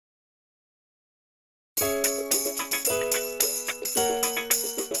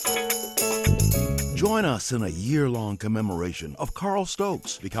Join us in a year-long commemoration of Carl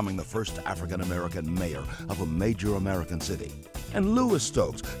Stokes becoming the first African-American mayor of a major American city, and Louis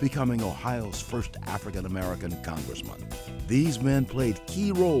Stokes becoming Ohio's first African-American congressman. These men played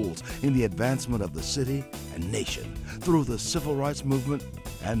key roles in the advancement of the city and nation through the civil rights movement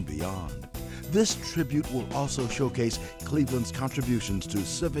and beyond. This tribute will also showcase Cleveland's contributions to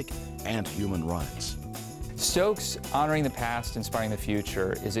civic and human rights. Stokes Honoring the Past, Inspiring the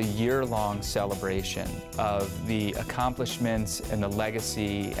Future is a year-long celebration of the accomplishments and the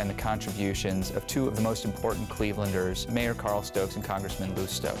legacy and the contributions of two of the most important Clevelanders, Mayor Carl Stokes and Congressman Lou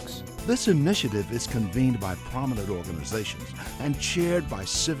Stokes. This initiative is convened by prominent organizations and chaired by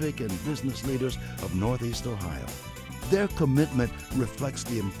civic and business leaders of Northeast Ohio. Their commitment reflects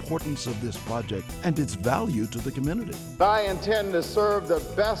the importance of this project and its value to the community. I intend to serve the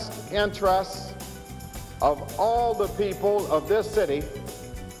best interests of all the people of this city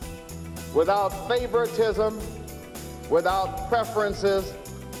without favoritism, without preferences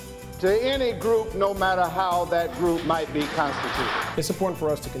to any group, no matter how that group might be constituted. It's important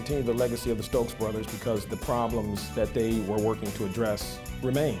for us to continue the legacy of the Stokes brothers because the problems that they were working to address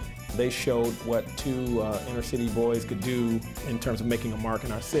remain. They showed what two inner city boys could do in terms of making a mark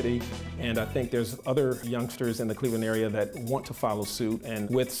in our city, and I think there's other youngsters in the Cleveland area that want to follow suit and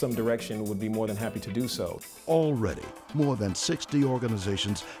with some direction would be more than happy to do so. Already, more than 60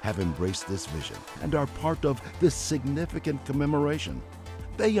 organizations have embraced this vision and are part of this significant commemoration.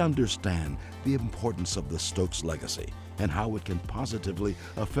 They understand the importance of the Stokes legacy and how it can positively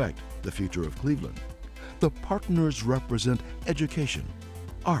affect the future of Cleveland. The partners represent education,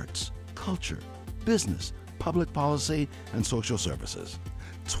 arts, culture, business, public policy, and social services.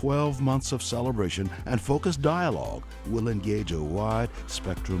 12 months of celebration and focused dialogue will engage a wide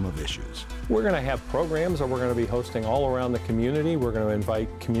spectrum of issues. We're going to have programs that we're going to be hosting all around the community. We're going to invite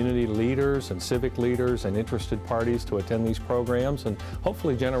community leaders and civic leaders and interested parties to attend these programs and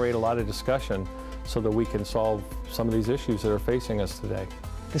hopefully generate a lot of discussion so that we can solve some of these issues that are facing us today.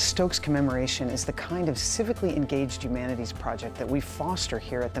 The Stokes commemoration is the kind of civically engaged humanities project that we foster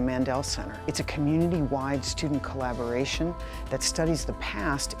here at the Mandel Center. It's a community-wide student collaboration that studies the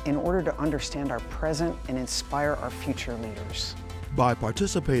past in order to understand our present and inspire our future leaders. By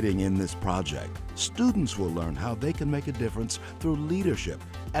participating in this project, students will learn how they can make a difference through leadership,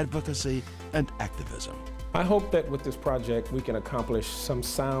 advocacy, and activism. I hope that with this project we can accomplish some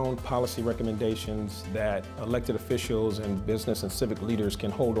sound policy recommendations that elected officials and business and civic leaders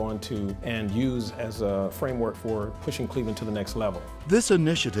can hold on to and use as a framework for pushing Cleveland to the next level. This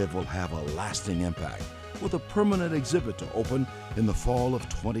initiative will have a lasting impact with a permanent exhibit to open in the fall of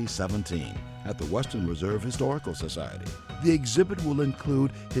 2017 at the Western Reserve Historical Society. The exhibit will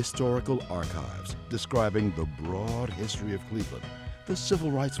include historical archives describing the broad history of Cleveland, the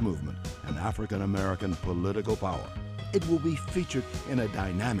civil rights movement, and African-American political power. It will be featured in a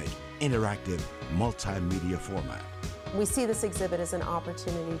dynamic, interactive, multimedia format. We see this exhibit as an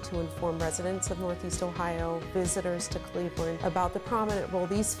opportunity to inform residents of Northeast Ohio, visitors to Cleveland, about the prominent role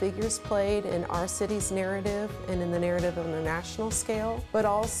these figures played in our city's narrative and in the narrative on a national scale, but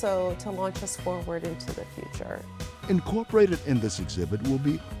also to launch us forward into the future. Incorporated in this exhibit will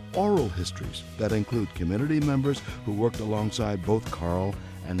be oral histories that include community members who worked alongside both Carl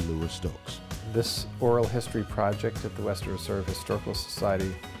and Louis Stokes. This oral history project at the Western Reserve Historical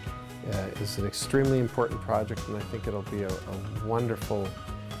Society is an extremely important project, and I think it'll be a wonderful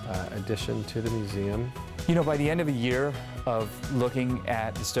addition to the museum. You know, by the end of a year of looking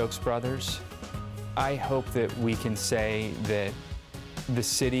at the Stokes brothers, I hope that we can say that the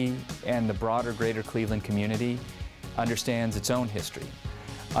city and the broader greater Cleveland community understands its own history,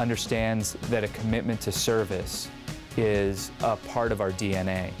 understands that a commitment to service is a part of our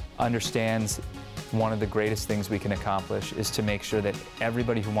DNA, understands one of the greatest things we can accomplish is to make sure that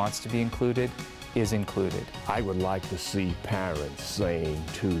everybody who wants to be included is included. I would like to see parents saying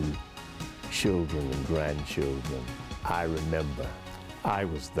to children and grandchildren, I remember, I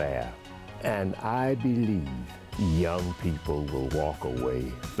was there. And I believe young people will walk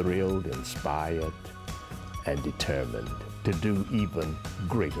away thrilled, inspired, and determined to do even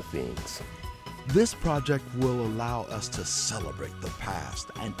greater things. This project will allow us to celebrate the past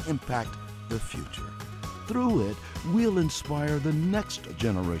and impact the future. Through it, we'll inspire the next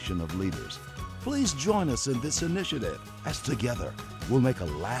generation of leaders. Please join us in this initiative as together we'll make a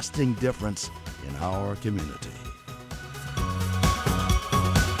lasting difference in our community.